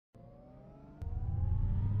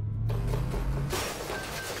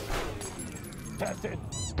Tested.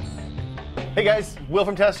 Hey guys, Will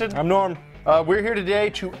from Tested. I'm Norm. We're here today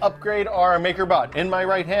to upgrade our Makerbot. In my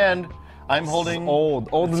right hand, I'm holding... Old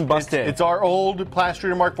and busted. It's our old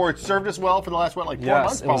Plastruder Mark IV. It's served us well for the last, what, like 4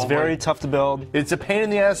 months? Yes, it was very tough to build. It's a pain in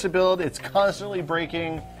the ass to build. It's constantly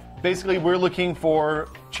breaking. Basically, we're looking for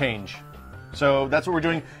change. So that's what we're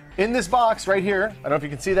doing. In this box right here, I don't know if you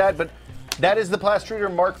can see that, but that is the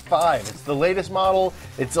Plastruder Mark V. It's the latest model.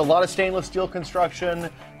 It's a lot of stainless steel construction.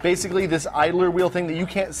 Basically, this idler wheel thing that you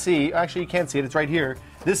can't see, actually you can't see it, it's right here.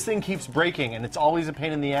 This thing keeps breaking, and it's always a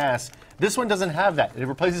pain in the ass. This one doesn't have that. It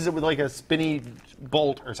replaces it with like a spinny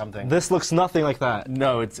bolt or something. This looks nothing like that.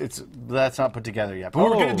 No, that's not put together yet. But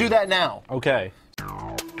we're going to do that now. Okay.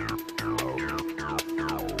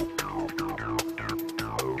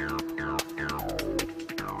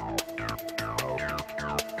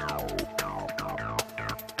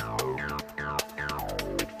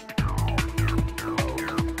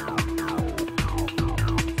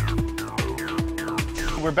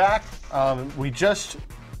 We're back. We just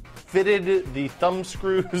fitted the thumb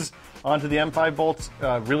screws onto the M5 bolts,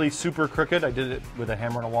 really super crooked. I did it with a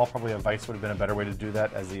hammer on a wall. Probably a vise would have been a better way to do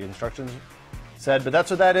that, as the instructions said. But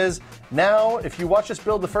that's what that is. Now, if you watch us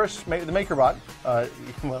build the Makerbot,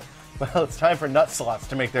 well, it's time for nut slots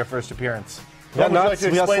to make their first appearance. We got Would you nuts, like to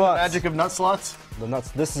we got explain the slots. magic of nut slots? The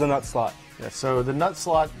nuts. This is a nut slot. Yeah. So the nut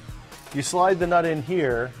slot, you slide the nut in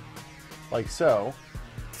here, like so.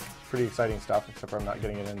 Pretty exciting stuff, except for I'm not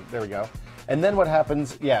getting it in. There we go. And then what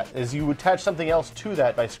happens, is you attach something else to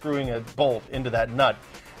that by screwing a bolt into that nut,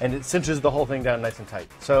 and it cinches the whole thing down nice and tight.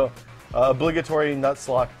 So, obligatory nut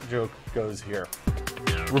slot joke goes here.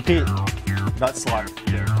 Repeat. Nut slot.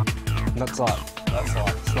 Nut slot. Nut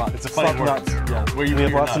slot. Slot. It's a funny word. Nuts. Yeah. Where you we put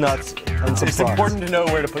have your lots of nuts and some It's slots. important to know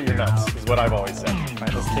where to put your nuts, is what I've always said.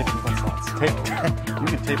 Alright, let's tape the slots.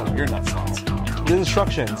 You can tape up your nut slots. The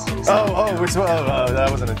instructions. That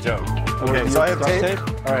wasn't a joke. Okay, so I have tape.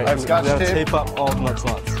 All right, I have scotch we gotta tape. tape up all the nut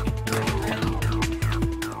slots.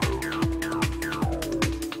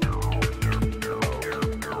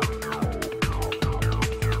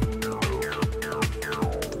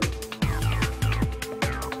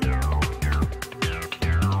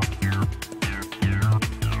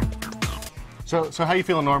 So how you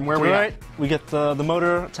feeling, Norm? Where are we at? We get the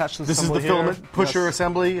motor attached to the This is the assembly here. filament pusher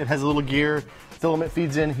assembly. It has a little gear. Filament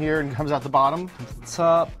feeds in here and comes out the bottom. The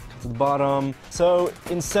top to the bottom. So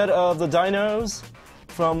instead of the dynos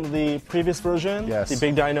from the previous version, the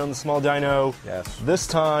big dyno and the small dyno, this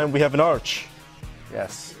time we have an arch.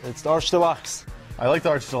 Yes. It's the Arch Deluxe. I like the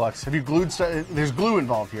Arch Deluxe. Have you glued stuff? There's glue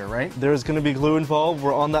involved here, right? There's going to be glue involved.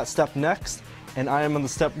 We're on that step next, and I am on the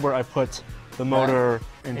step where I put the motor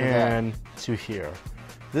into here.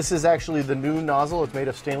 This is actually the new nozzle. It's made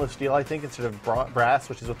of stainless steel, I think, instead of brass,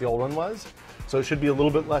 which is what the old one was. So it should be a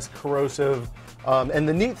little bit less corrosive. And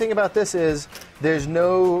the neat thing about this is there's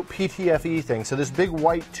no PTFE thing. So this big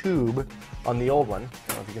white tube on the old one, I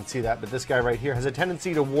don't know if you can see that, but this guy right here has a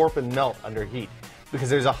tendency to warp and melt under heat because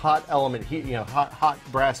there's a hot element, hot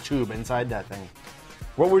brass tube inside that thing.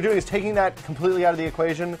 What we're doing is taking that completely out of the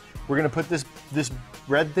equation. We're going to put this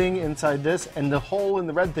red thing inside this, and the hole in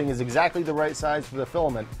the red thing is exactly the right size for the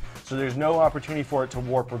filament, so there's no opportunity for it to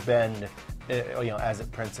warp or bend as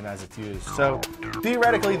it prints and as it's used. So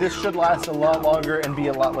theoretically, this should last a lot longer and be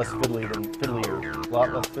a lot less fiddlier. A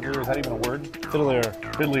lot less fiddlier, is that even a word?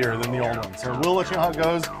 Fiddlier than the old one. So we'll let you know how it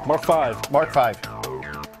goes. Mark V. Mark V.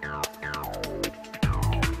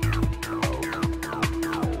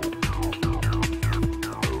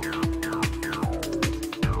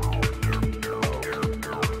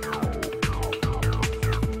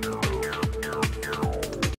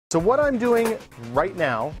 So what I'm doing right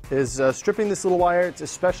now is stripping this little wire. It's a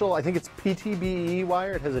special, I think it's PTBE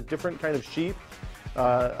wire. It has a different kind of sheath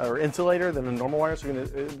or insulator than a normal wire, so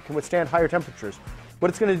it can withstand higher temperatures. What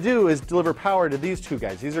it's going to do is deliver power to these two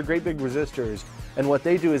guys. These are great big resistors, and what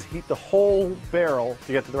they do is heat the whole barrel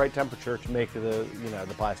to get to the right temperature to make the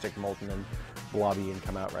plastic molten and blobby and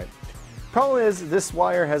come out right. Problem is, this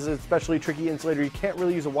wire has a especially tricky insulator. You can't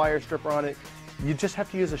really use a wire stripper on it. You just have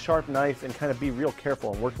to use a sharp knife and kind of be real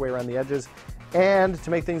careful and work your way around the edges. And to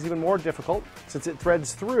make things even more difficult, since it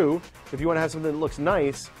threads through, if you want to have something that looks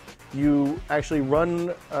nice, you actually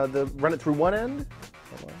run it through one end.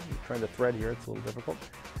 Hold on, I'm trying to thread here, it's a little difficult.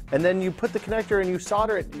 And then you put the connector and you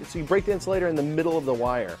solder it, so you break the insulator in the middle of the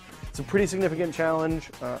wire. It's a pretty significant challenge.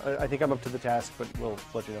 I think I'm up to the task, but we'll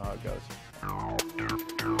let you know how it goes.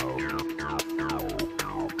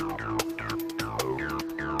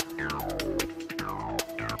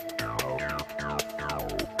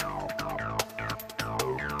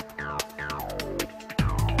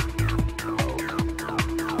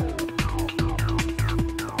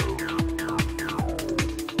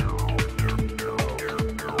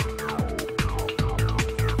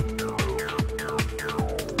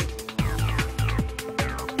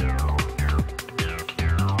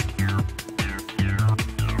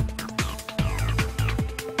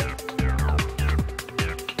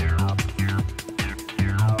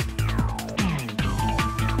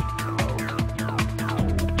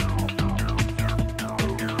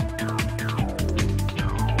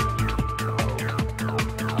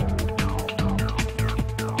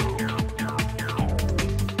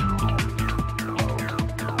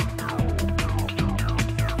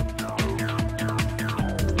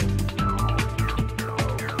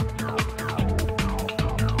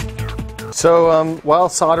 So while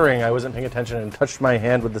soldering, I wasn't paying attention and touched my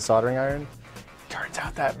hand with the soldering iron. Turns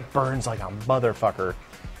out that burns like a motherfucker.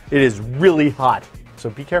 It is really hot. So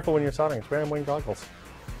be careful when you're soldering. It's why I'm wearing goggles.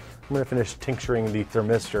 I'm going to finish tincturing the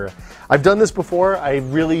thermistor. I've done this before. I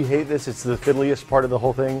really hate this. It's the fiddliest part of the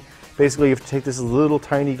whole thing. Basically, you have to take this little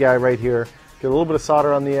tiny guy right here, get a little bit of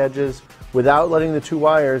solder on the edges without letting the two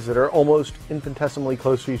wires that are almost infinitesimally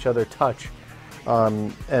close to each other touch.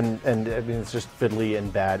 And I mean, it's just fiddly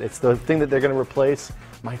and bad. It's the thing that they're going to replace.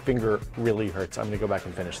 My finger really hurts. I'm going to go back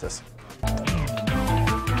and finish this.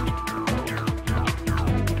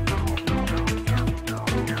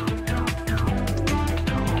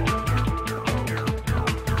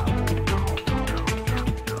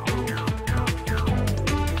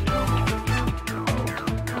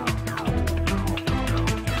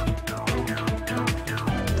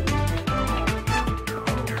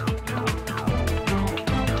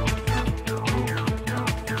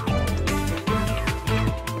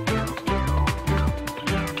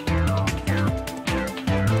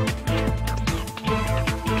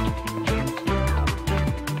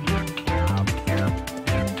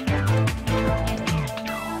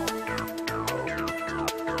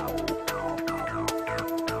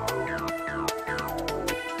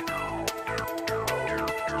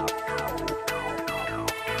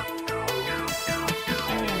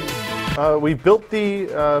 We built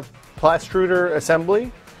the Plastruder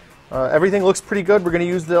assembly. Everything looks pretty good. We're going to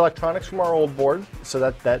use the electronics from our old board, so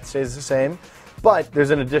that stays the same. But there's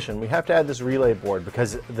an addition. We have to add this relay board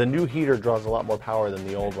because the new heater draws a lot more power than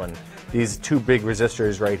the old one. These two big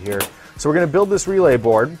resistors right here. So we're going to build this relay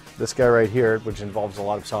board, this guy right here, which involves a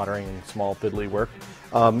lot of soldering and small fiddly work,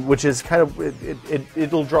 which is kind of,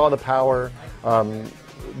 it'll draw the power.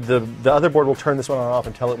 The other board will turn this one on and off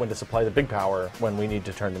and tell it when to supply the big power when we need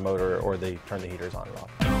to turn the motor or they turn the heaters on and off.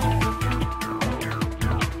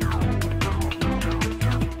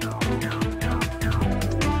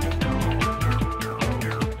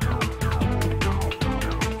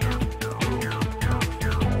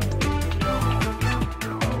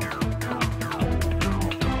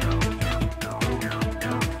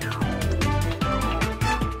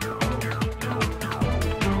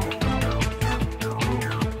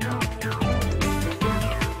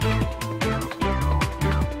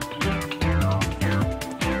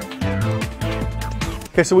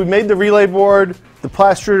 Okay, so we made the relay board. The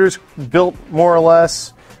Plastruder's built more or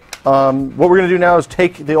less. What we're going to do now is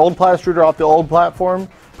take the old Plastruder off the old platform,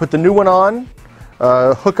 put the new one on,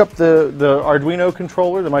 hook up the Arduino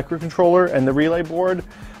controller, the microcontroller, and the relay board.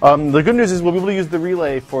 The good news is we'll be able to use the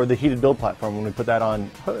relay for the heated build platform when we put that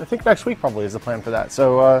on. I think next week probably is the plan for that.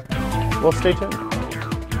 So we'll stay tuned.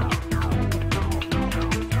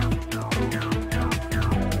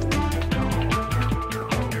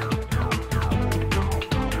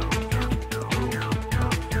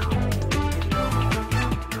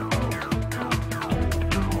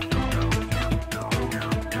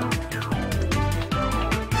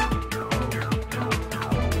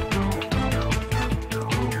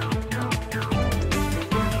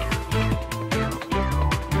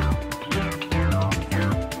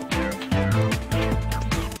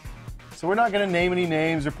 So we're not going to name any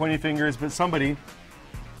names or pointy fingers, but somebody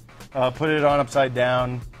put it on upside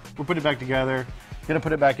down. We'll put it back together. Going to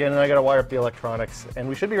put it back in, and I got to wire up the electronics, and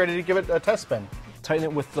we should be ready to give it a test spin. Tighten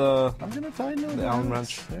it with the. I'm going to tighten it. The Allen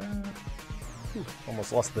wrench. Yeah. Whew,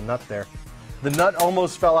 almost lost the nut there. The nut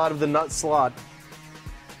almost fell out of the nut slot.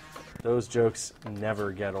 Those jokes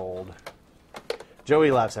never get old.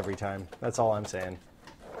 Joey laughs every time. That's all I'm saying.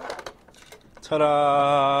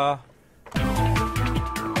 Ta-da!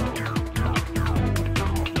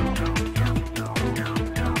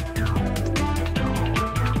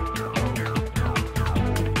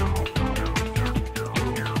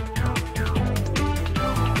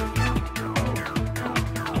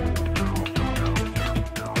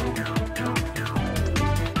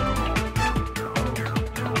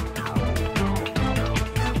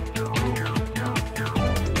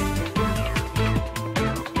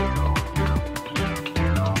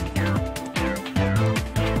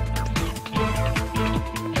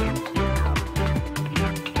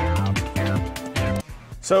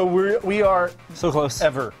 So we are so close.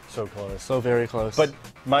 Ever so close. So very close. But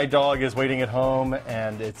my dog is waiting at home,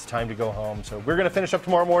 and it's time to go home. So we're going to finish up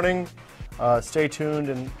tomorrow morning. Stay tuned,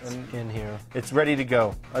 and in here. It's ready to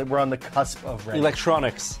go. We're on the cusp of ready.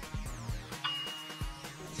 Electronics.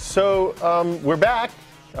 So we're back.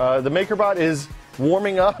 The Makerbot is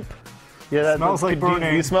warming up. Yeah, that smells like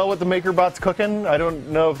burning. You smell what the Makerbot's cooking? I don't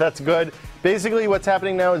know if that's good. Basically, what's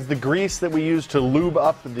happening now is the grease that we use to lube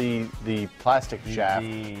up the plastic shaft.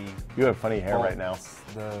 You have funny hair right now.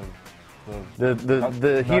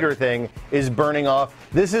 the heater thing is burning off.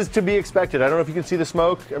 This is to be expected. I don't know if you can see the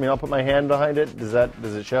smoke. I mean, I'll put my hand behind it. Does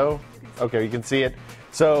it show? Okay, you can see it.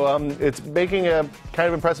 So it's making a kind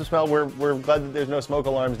of impressive smell. We're glad that there's no smoke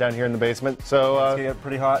alarms down here in the basement. So it's gonna get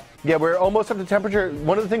pretty hot. Yeah, we're almost up to temperature.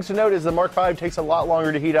 One of the things to note is the Mark V takes a lot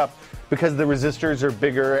longer to heat up because the resistors are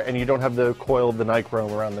bigger and you don't have the coil of the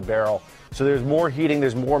nichrome around the barrel. So there's more heating,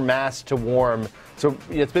 there's more mass to warm. So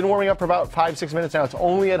it's been warming up for about 5-6 minutes now. It's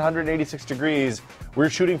only at 186 degrees. We're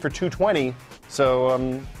shooting for 220.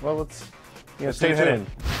 So, well, let's stay tuned.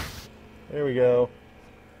 There we go.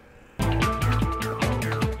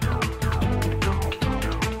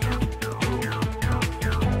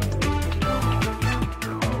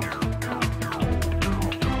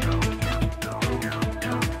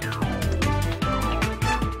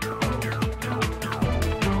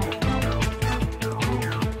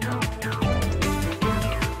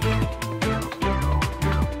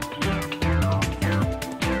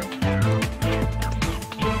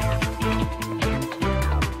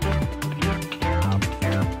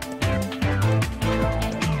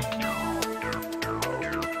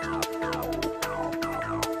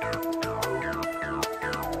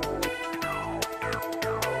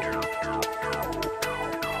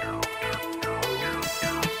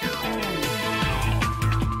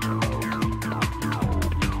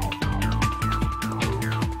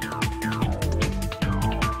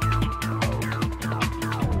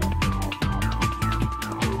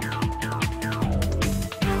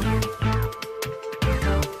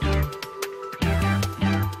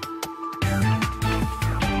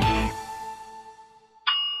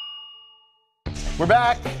 We're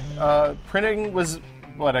back. Printing was,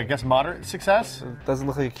 what, I guess moderate success? It doesn't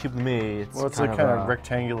look like a cube to me. Well, it's a kind of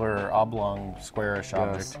rectangular, oblong, squarish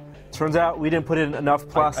object. Turns out we didn't put in enough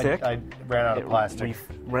plastic. I ran out of plastic.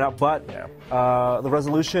 We ran out, but the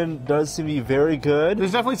resolution does seem to be very good.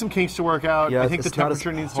 There's definitely some kinks to work out. Yeah, I think the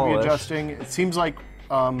temperature needs to be adjusting. It seems like...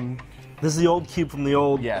 this is the old cube from the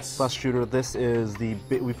old Plastruder. This is we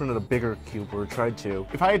printed a bigger cube, or tried to.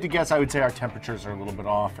 If I had to guess, I would say our temperatures are a little bit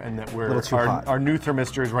off, and that our new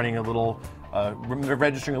thermistor is running a little,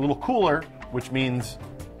 registering a little cooler, which means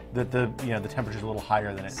that the temperature is a little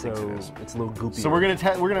higher than it thinks it is. It's a little goopy. So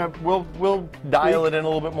we'll dial it in a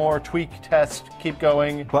little bit more, tweak, test, keep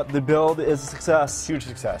going. But the build is a success. Huge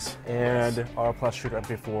success. And our Plastruder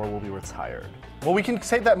MK4 will be retired. Well, we can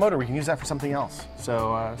save that motor. We can use that for something else.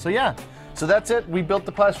 So yeah. So that's it. We built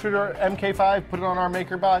the Plastruder MK5, put it on our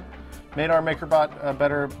Makerbot, made our Makerbot a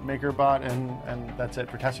better Makerbot, and that's it.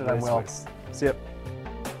 For Tested, I'm Will. See ya.